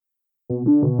You're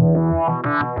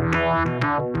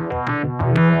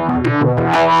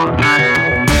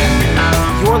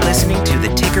listening to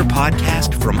the Ticker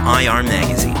Podcast from IR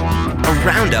Magazine, a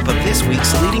roundup of this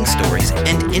week's leading stories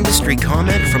and industry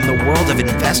comment from the world of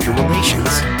investor relations.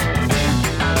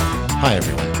 Hi,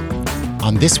 everyone.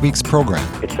 On this week's program,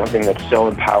 it's something that's so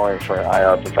empowering for an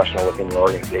IR professional within an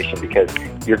organization because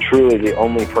you're truly the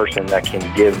only person that can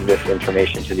give this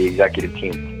information to the executive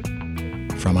team.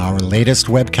 From our latest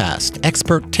webcast,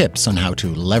 expert tips on how to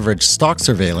leverage stock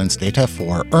surveillance data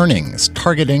for earnings,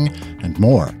 targeting, and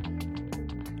more.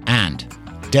 And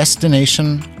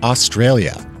Destination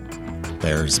Australia.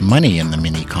 There's money in the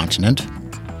mini-continent.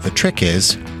 The trick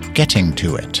is getting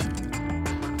to it.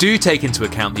 Do take into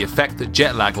account the effect that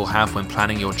jet lag will have when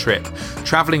planning your trip.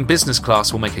 Travelling business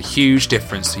class will make a huge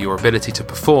difference to your ability to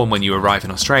perform when you arrive in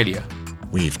Australia.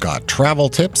 We've got travel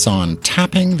tips on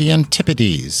tapping the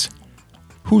Antipodes.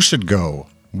 Who should go,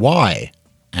 why,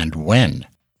 and when?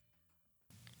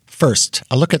 First,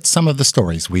 a look at some of the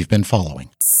stories we've been following.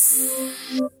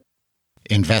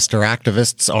 Investor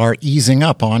activists are easing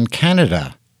up on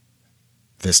Canada.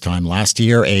 This time last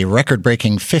year, a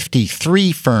record-breaking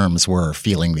 53 firms were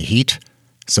feeling the heat.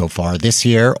 So far this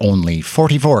year, only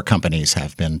 44 companies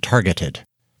have been targeted.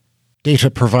 Data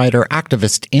provider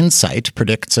Activist Insight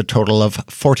predicts a total of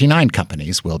 49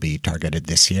 companies will be targeted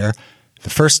this year, the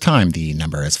first time the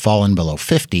number has fallen below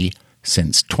 50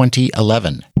 since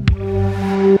 2011.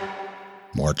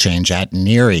 More change at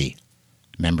NERI.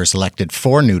 Members elected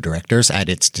 4 new directors at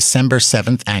its December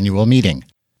 7th annual meeting.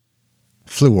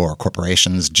 Fluor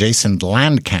Corporation's Jason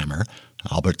Landkamer,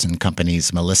 Albertson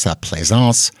Company's Melissa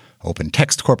Plaisance, Open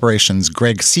Text Corporation's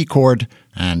Greg Secord,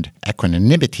 and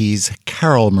Equanimity's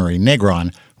Carol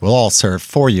Murray-Negron will all serve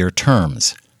 4-year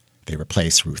terms. They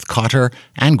replace Ruth Cotter,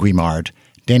 Anne Guimard,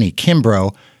 Denny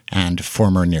Kimbrough, and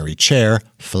former NERI chair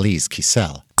Felice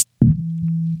Kissel.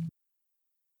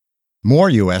 More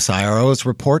U.S. IROs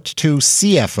report to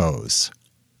CFOs.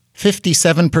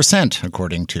 57%,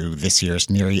 according to this year's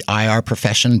NERI IR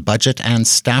Profession Budget and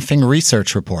Staffing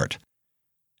Research Report.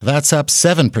 That's up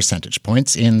 7 percentage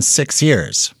points in 6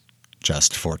 years.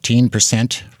 Just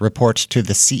 14% report to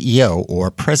the CEO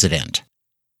or president.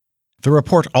 The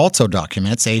report also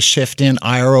documents a shift in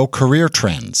IRO career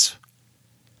trends.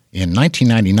 In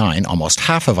 1999, almost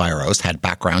half of IROs had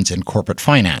backgrounds in corporate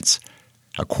finance,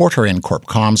 a quarter in corp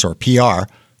comms or PR,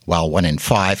 while 1 in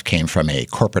 5 came from a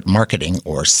corporate marketing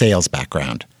or sales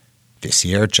background. This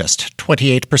year, just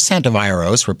 28% of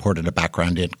IROs reported a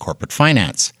background in corporate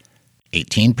finance,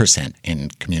 18% in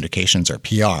communications or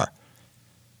PR.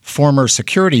 Former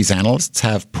securities analysts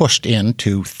have pushed in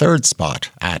to third spot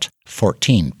at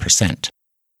 14%.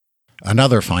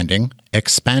 Another finding,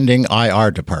 expanding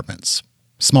IR departments.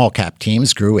 Small-cap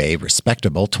teams grew a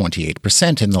respectable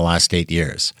 28% in the last 8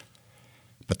 years.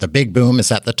 But the big boom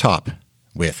is at the top,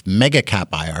 with mega-cap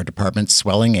IR departments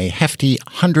swelling a hefty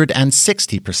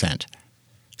 160%.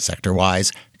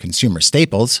 Sector-wise, consumer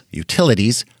staples,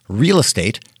 utilities, real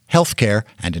estate, healthcare,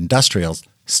 and industrials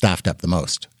staffed up the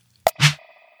most.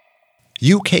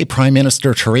 UK Prime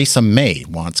Minister Theresa May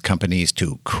wants companies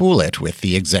to cool it with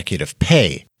the executive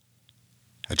pay.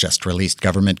 A just-released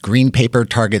government green paper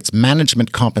targets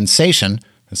management compensation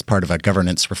as part of a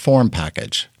governance reform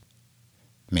package.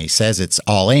 May says it's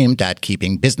all aimed at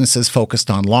keeping businesses focused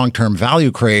on long-term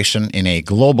value creation in a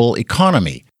global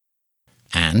economy.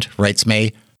 And, writes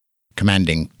May,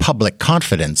 commanding public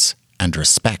confidence and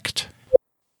respect.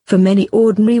 For many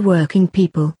ordinary working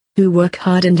people, who work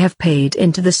hard and have paid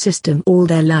into the system all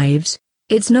their lives,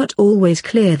 it's not always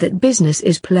clear that business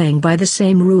is playing by the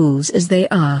same rules as they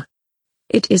are.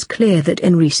 It is clear that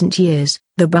in recent years,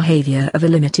 the behavior of a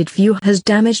limited few has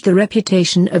damaged the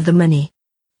reputation of the many.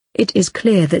 It is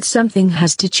clear that something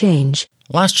has to change.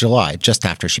 Last July, just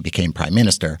after she became Prime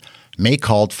Minister, May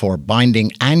called for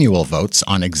binding annual votes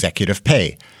on executive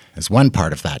pay as one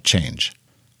part of that change.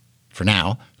 For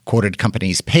now, quoted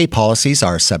companies' pay policies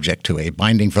are subject to a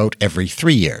binding vote every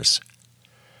 3 years.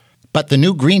 But the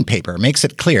new Green Paper makes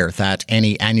it clear that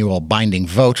any annual binding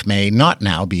vote may not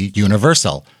now be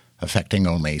universal, affecting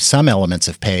only some elements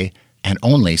of pay and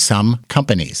only some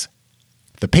companies.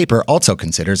 The paper also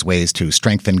considers ways to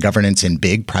strengthen governance in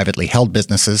big, privately held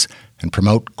businesses and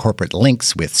promote corporate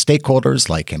links with stakeholders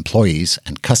like employees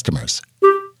and customers.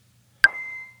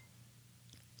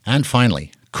 And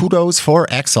finally, kudos for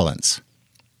excellence.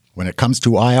 When it comes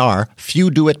to IR, few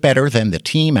do it better than the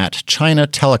team at China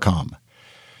Telecom.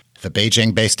 The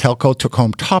Beijing-based telco took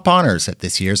home top honors at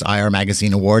this year's IR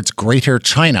Magazine Awards Greater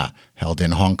China, held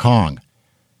in Hong Kong.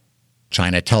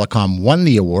 China Telecom won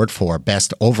the award for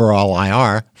Best Overall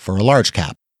IR for a large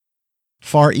cap.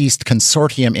 Far East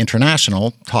Consortium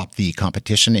International topped the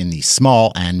competition in the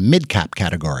small and mid-cap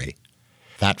category.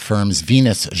 That firm's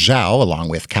Venus Zhao, along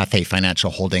with Cathay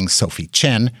Financial Holdings' Sophie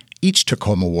Chen, each took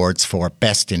home awards for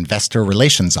Best Investor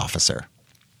Relations Officer.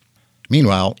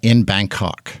 Meanwhile, in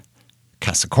Bangkok,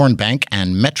 Casacorn Bank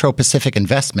and Metro Pacific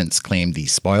Investments claimed the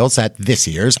spoils at this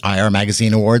year's IR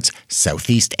Magazine Awards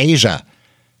Southeast Asia.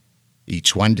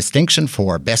 Each won distinction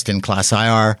for Best in Class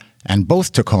IR, and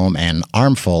both took home an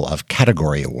armful of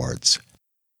category awards.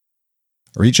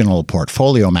 Regional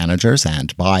portfolio managers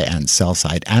and buy and sell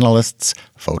side analysts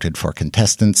voted for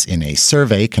contestants in a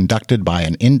survey conducted by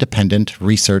an independent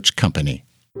research company.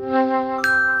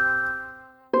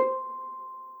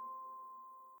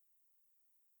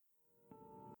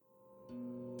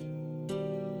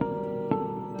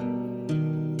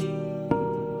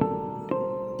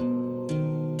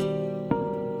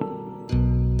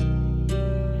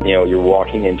 You're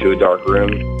walking into a dark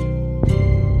room.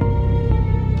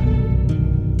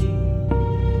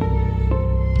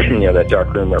 That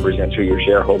dark room represents who your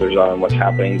shareholders are and what's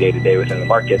happening day to day within the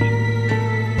markets.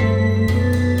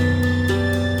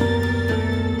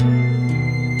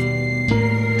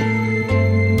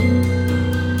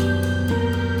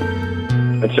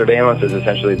 And surveillance is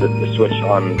essentially the switch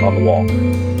on the wall.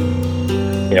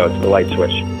 It's the light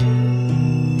switch.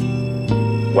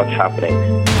 What's happening?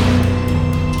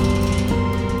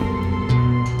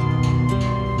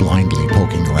 Blindly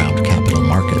poking around capital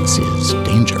markets is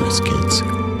dangerous, kids.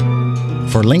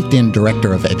 For LinkedIn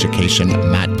Director of Education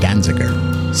Matt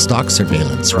Danziger, stock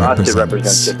surveillance For us, it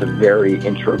represents just a very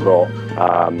integral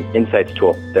insights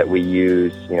tool that we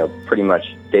use, pretty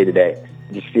much day to day.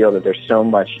 I just feel that there's so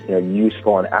much,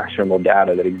 useful and actionable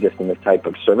data that exists in this type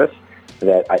of service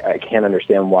that I can't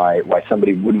understand why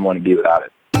somebody wouldn't want to be without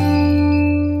it.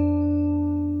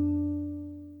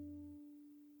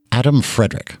 Adam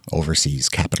Frederick oversees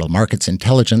capital markets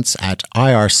intelligence at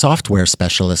IR software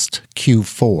specialist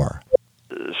Q4.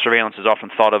 Surveillance is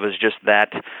often thought of as just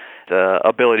that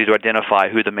ability to identify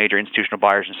who the major institutional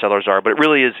buyers and sellers are, but it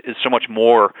really is so much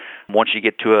more once you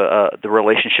get to the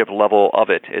relationship level of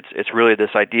it. It's really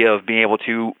this idea of being able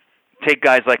to take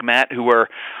guys like Matt who are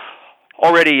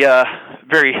already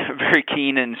very, very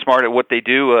keen and smart at what they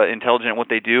do, intelligent at what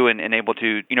they do, and able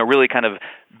to, really kind of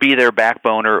be their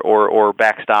backbone or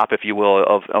backstop, if you will,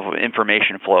 of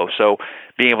information flow. So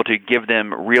being able to give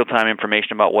them real-time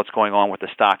information about what's going on with the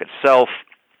stock itself,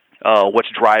 what's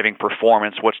driving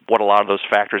performance, what a lot of those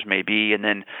factors may be, and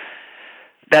then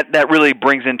that really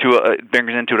brings into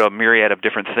a myriad of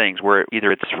different things, where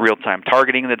either it's real-time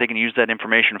targeting that they can use that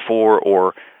information for,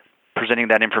 or presenting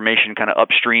that information kind of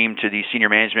upstream to the senior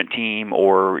management team,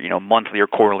 or monthly or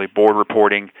quarterly board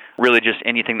reporting. Really, just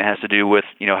anything that has to do with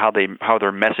how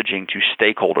they're messaging to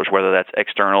stakeholders, whether that's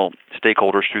external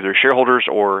stakeholders through their shareholders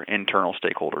or internal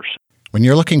stakeholders. When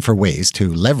you're looking for ways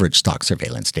to leverage stock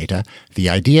surveillance data, the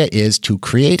idea is to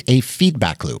create a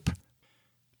feedback loop.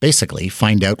 Basically,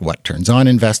 find out what turns on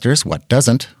investors, what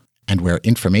doesn't, and where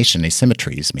information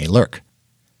asymmetries may lurk.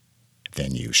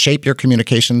 Then you shape your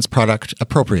communications product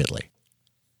appropriately.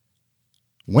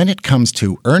 When it comes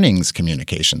to earnings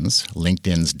communications,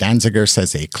 LinkedIn's Danziger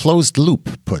says a closed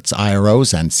loop puts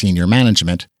IROs and senior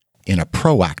management in a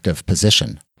proactive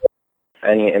position.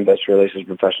 Any investor relations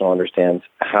professional understands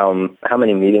how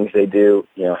many meetings they do,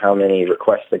 how many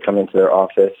requests that come into their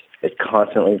office. It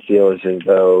constantly feels as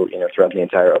though, throughout the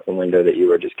entire open window that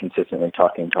you are just consistently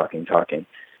talking.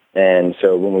 And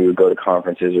so when we would go to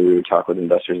conferences or we would talk with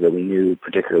investors that we knew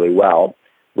particularly well,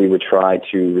 we would try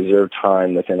to reserve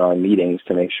time within our meetings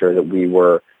to make sure that we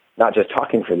were not just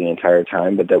talking for the entire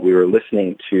time, but that we were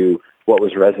listening to what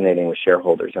was resonating with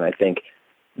shareholders. And I think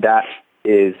that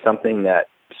is something that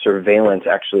surveillance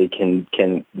actually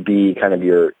can be kind of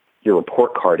your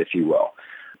report card, if you will.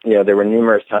 There were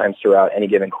numerous times throughout any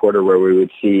given quarter where we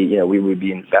would see, we would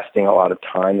be investing a lot of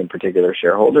time in particular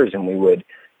shareholders, and we would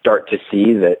start to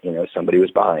see that, somebody was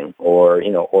buying or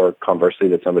conversely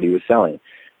that somebody was selling.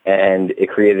 And it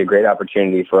created a great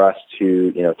opportunity for us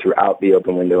to, throughout the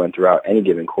open window and throughout any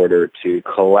given quarter to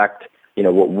collect,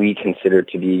 what we consider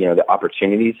to be, the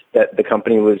opportunities that the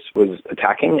company was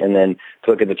attacking, and then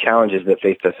to look at the challenges that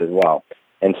faced us as well.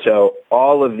 And so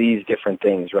all of these different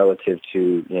things relative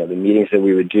to, the meetings that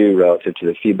we would do, relative to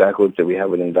the feedback loop that we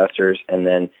have with investors, and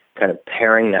then kind of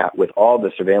pairing that with all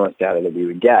the surveillance data that we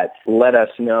would get, let us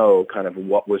know kind of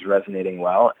what was resonating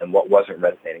well and what wasn't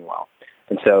resonating well.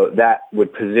 And so that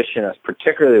would position us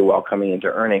particularly well coming into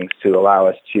earnings to allow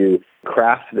us to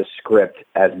craft the script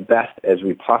as best as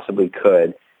we possibly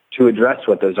could to address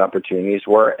what those opportunities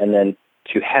were, and then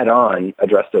to head on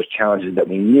address those challenges that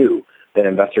we knew that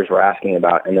investors were asking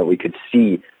about and that we could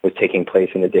see was taking place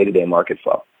in the day-to-day market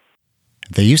flow.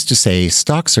 They used to say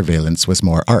stock surveillance was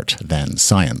more art than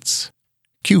science.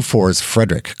 Q4's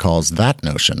Frederick calls that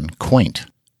notion quaint.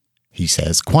 He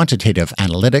says quantitative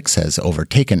analytics has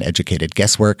overtaken educated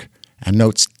guesswork and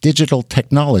notes digital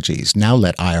technologies now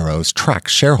let IROs track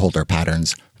shareholder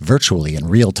patterns virtually in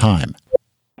real time.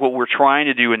 What we're trying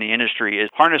to do in the industry is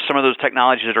harness some of those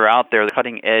technologies that are out there, the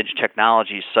cutting-edge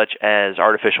technologies such as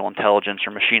artificial intelligence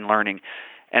or machine learning,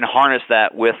 and harness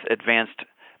that with advanced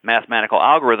mathematical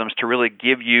algorithms to really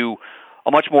give you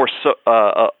a much more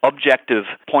objective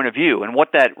point of view. And what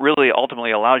that really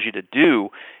ultimately allows you to do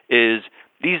is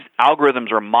these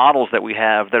algorithms or models that we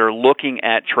have that are looking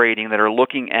at trading, that are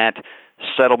looking at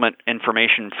settlement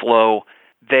information flow,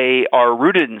 they are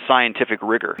rooted in scientific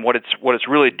rigor. What it's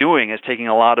really doing is taking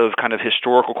a lot of kind of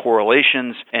historical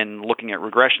correlations and looking at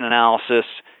regression analysis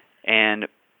and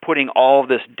putting all of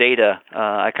this data,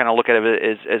 I kind of look at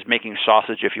it as making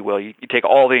sausage, if you will. You take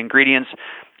all the ingredients,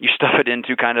 you stuff it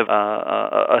into kind of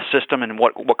a system, and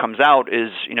what comes out is,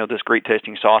 this great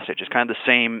tasting sausage. It's kind of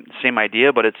the same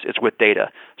idea, but it's with data.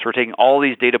 So we're taking all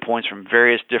these data points from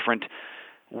various different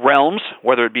realms,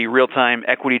 whether it be real-time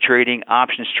equity trading,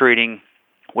 options trading,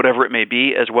 whatever it may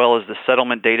be, as well as the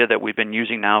settlement data that we've been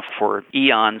using now for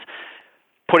eons,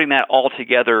 putting that all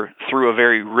together through a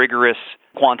very rigorous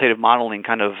quantitative modeling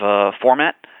kind of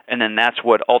format, and then that's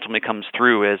what ultimately comes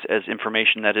through as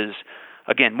information that is,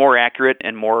 again, more accurate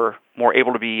and more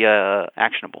able to be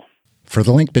actionable. For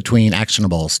the link between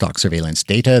actionable stock surveillance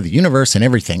data, the universe, and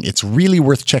everything, it's really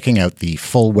worth checking out the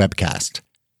full webcast.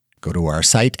 Go to our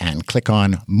site and click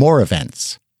on More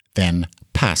Events, then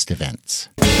Past Events.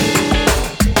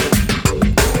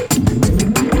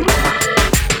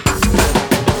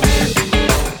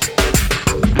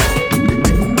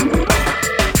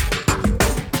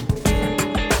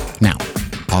 Now,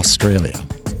 Australia.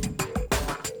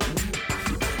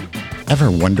 Ever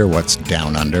wonder what's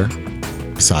down under?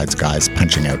 Besides guys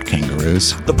punching out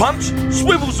kangaroos. The punch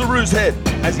swivels the roo's head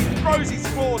as he throws his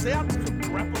claws out to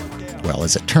grapple him down. Well,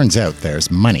 as it turns out, there's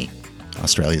money.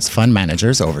 Australia's fund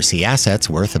managers oversee assets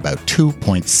worth about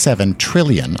 2.7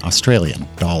 trillion Australian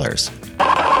dollars.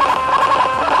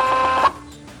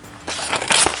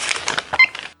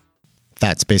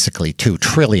 That's basically 2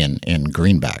 trillion in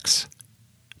greenbacks.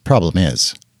 Problem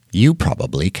is, you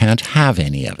probably can't have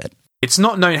any of it. It's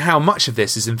not known how much of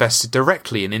this is invested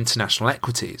directly in international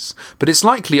equities, but it's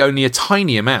likely only a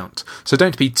tiny amount, so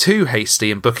don't be too hasty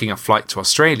in booking a flight to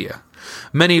Australia.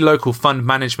 Many local fund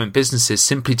management businesses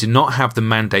simply do not have the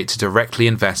mandate to directly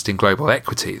invest in global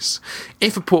equities.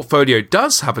 If a portfolio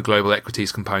does have a global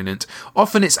equities component,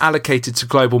 often it's allocated to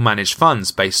global managed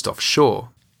funds based offshore.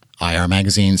 IR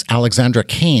Magazine's Alexandra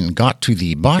Kane got to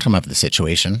the bottom of the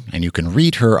situation, and you can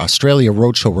read her Australia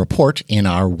Roadshow report in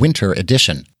our winter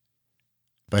edition.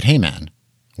 But hey man,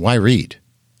 why read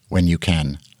when you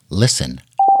can listen?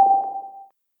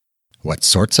 What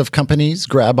sorts of companies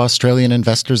grab Australian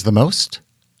investors the most?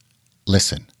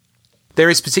 Listen. There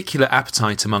is particular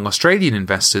appetite among Australian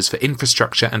investors for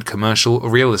infrastructure and commercial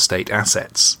real estate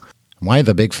assets. Why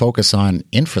the big focus on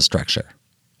infrastructure?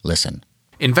 Listen.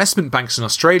 Investment banks in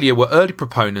Australia were early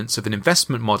proponents of an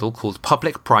investment model called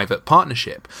public-private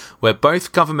partnership, where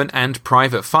both government and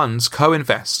private funds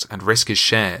co-invest and risk is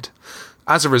shared.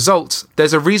 As a result,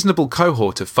 there's a reasonable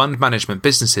cohort of fund management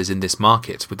businesses in this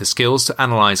market with the skills to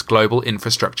analyse global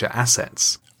infrastructure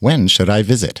assets. When should I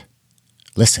visit?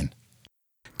 Listen.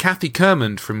 Kathy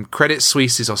Kermond from Credit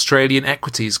Suisse's Australian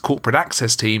Equities Corporate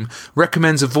Access team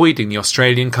recommends avoiding the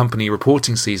Australian company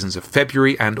reporting seasons of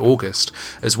February and August,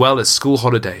 as well as school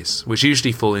holidays, which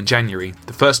usually fall in January,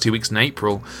 the first 2 weeks in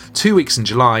April, 2 weeks in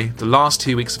July, the last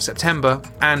 2 weeks of September,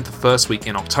 and the first week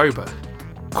in October.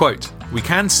 Quote, "We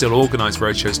can still organise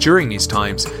roadshows during these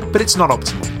times, but it's not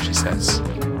optimal," she says.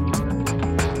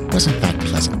 Wasn't that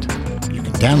pleasant? You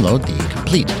can download the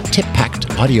complete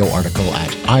tip-packed audio article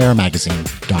at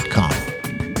irmagazine.com.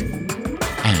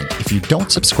 And if you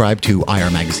don't subscribe to IR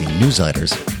Magazine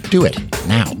newsletters, do it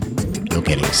now. You'll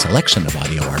get a selection of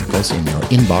audio articles in your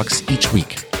inbox each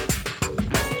week.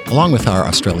 Along with our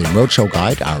Australian Roadshow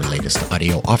Guide, our latest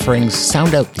audio offerings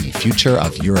sound out the future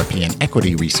of European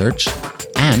equity research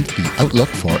and the outlook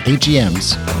for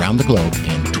AGMs around the globe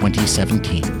in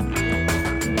 2017.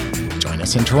 Join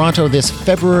us in Toronto this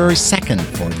February 2nd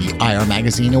for the IR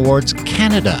Magazine Awards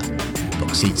Canada.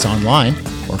 Book seats online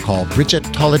or call Bridget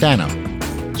Toledano.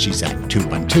 She's at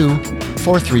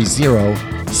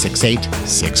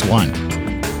 212-430-6861.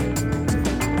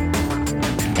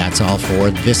 That's all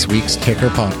for this week's Ticker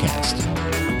Podcast.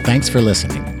 Thanks for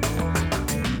listening.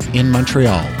 In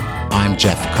Montreal, I'm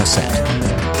Jeff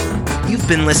Cossette. You've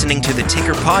been listening to the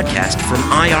Ticker Podcast from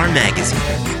IR Magazine.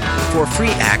 For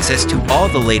free access to all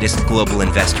the latest global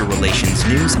investor relations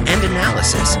news and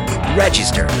analysis,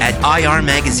 register at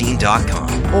irmagazine.com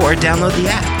or download the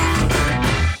app.